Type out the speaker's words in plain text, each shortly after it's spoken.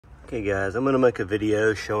Okay guys, I'm going to make a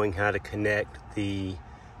video showing how to connect the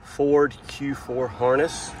Ford Q4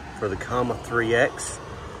 harness for the Comma3x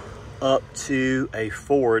up to a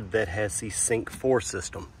Ford that has the Sync4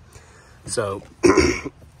 system. So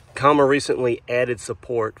Comma recently added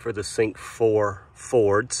support for the Sync4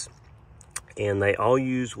 Fords, and they all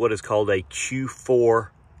use what is called a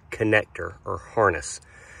Q4 connector or harness.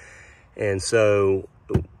 And so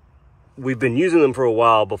we've been using them for a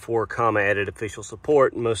while before Comma added official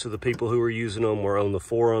support. Most of the people who were using them were on the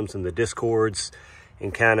forums and the discords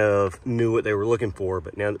and kind of knew what they were looking for.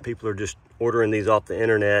 But now that people are just ordering these off the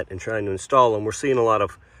internet and trying to install them, we're seeing a lot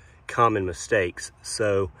of common mistakes.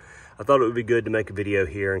 So I thought it would be good to make a video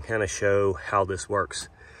here and kind of show how this works.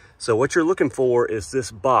 So what you're looking for is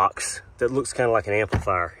this box that looks kind of like an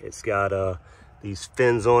amplifier. It's got these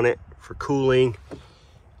fins on it for cooling.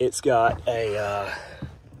 It's got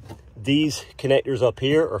these connectors up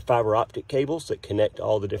here are fiber optic cables that connect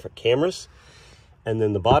all the different cameras. And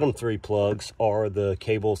then the bottom three plugs are the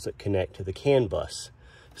cables that connect to the CAN bus.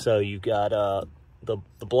 So you've got the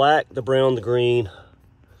black, the brown, the green,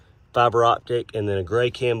 fiber optic, and then a gray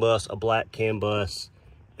CAN bus, a black CAN bus,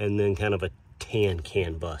 and then kind of a tan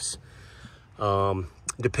CAN bus.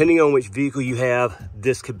 Depending on which vehicle you have,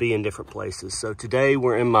 this could be in different places. So today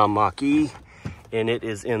we're in my MachE, and it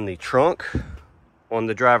is in the trunk on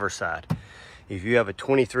the driver's side. If you have a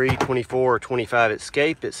 23, 24, or 25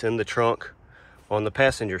 Escape, it's in the trunk on the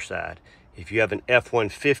passenger side. If you have an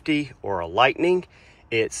F150 or a Lightning,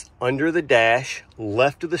 it's under the dash,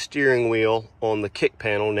 left of the steering wheel on the kick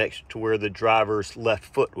panel next to where the driver's left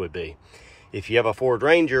foot would be. If you have a Ford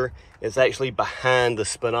Ranger, it's actually behind the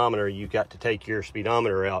speedometer. You've got to take your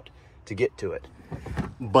speedometer out to get to it.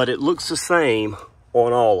 But it looks the same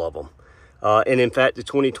on all of them. And in fact, the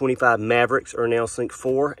 2025 Mavericks are now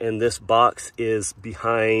Sync4, and this box is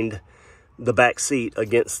behind the back seat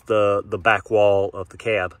against the back wall of the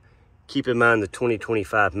cab. Keep in mind the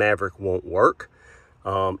 2025 Maverick won't work.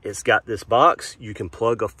 It's got this box. You can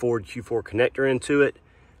plug a Ford Q4 connector into it,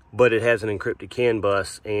 but it has an encrypted CAN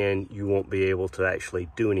bus, and you won't be able to actually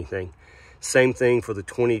do anything. Same thing for the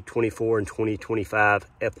 2024 and 2025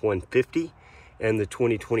 F150 and the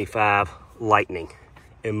 2025 Lightning,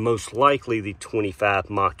 and most likely the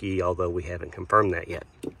 25 Mach-E, although we haven't confirmed that yet.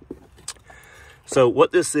 So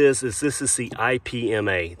what this is this is the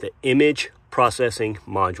IPMA, the Image Processing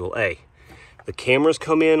Module A. The cameras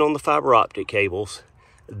come in on the fiber optic cables.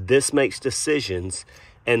 This makes decisions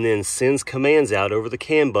and then sends commands out over the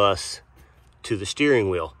CAN bus to the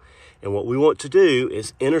steering wheel. And what we want to do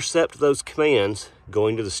is intercept those commands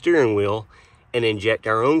going to the steering wheel and inject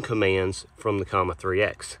our own commands from the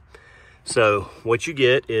Comma3x. So what you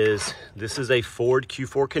get is, this is a Ford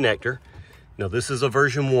Q4 connector. Now this is a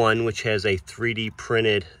version 1, which has a 3D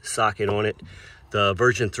printed socket on it. The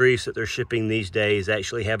version 3s that they're shipping these days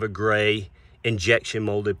actually have a gray injection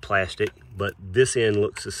molded plastic, but this end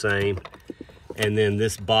looks the same. And then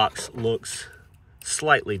this box looks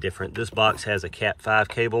slightly different. This box has a Cat 5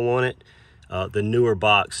 cable on it. The newer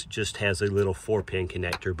box just has a little 4-pin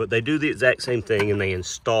connector, but they do the exact same thing and they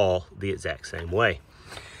install the exact same way.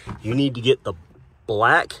 You need to get the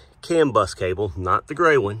black CAN bus cable, not the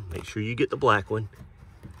gray one. Make sure you get the black one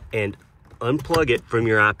and unplug it from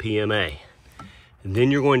your IPMA. And then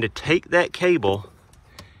you're going to take that cable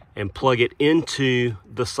and plug it into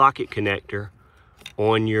the socket connector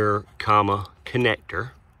on your Comma connector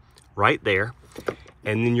right there.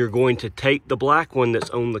 And then you're going to take the black one that's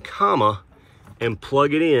on the Comma and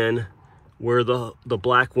plug it in where the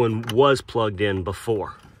black one was plugged in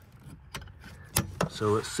before. So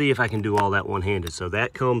let's see if I can do all that one-handed. So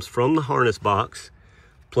that comes from the harness box,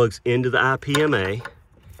 plugs into the IPMA,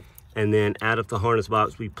 and then out of the harness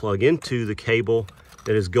box, we plug into the cable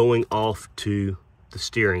that is going off to the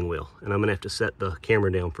steering wheel. And I'm gonna have to set the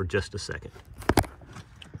camera down for just a second.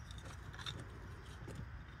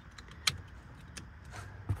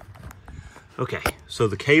 Okay, so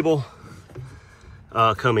the cable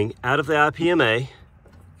coming out of the IPMA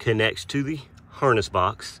connects to the harness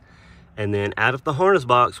box. And then out of the harness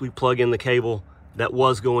box, we plug in the cable that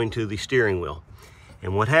was going to the steering wheel.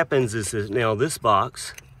 And what happens is now this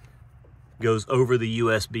box goes over the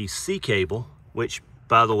USB-C cable, which,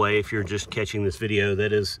 by the way, if you're just catching this video,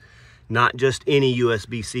 that is not just any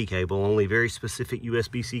USB-C cable. Only very specific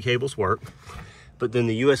USB-C cables work. But then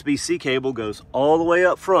the USB-C cable goes all the way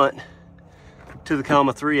up front to the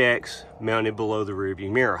Comma3x mounted below the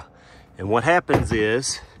rearview mirror. And what happens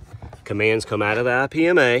is commands come out of the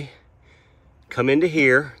IPMA, come into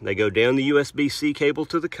here, they go down the USB-C cable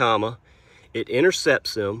to the Comma, it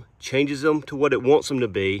intercepts them, changes them to what it wants them to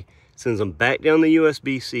be, sends them back down the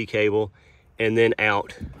USB-C cable, and then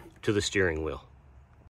out to the steering wheel.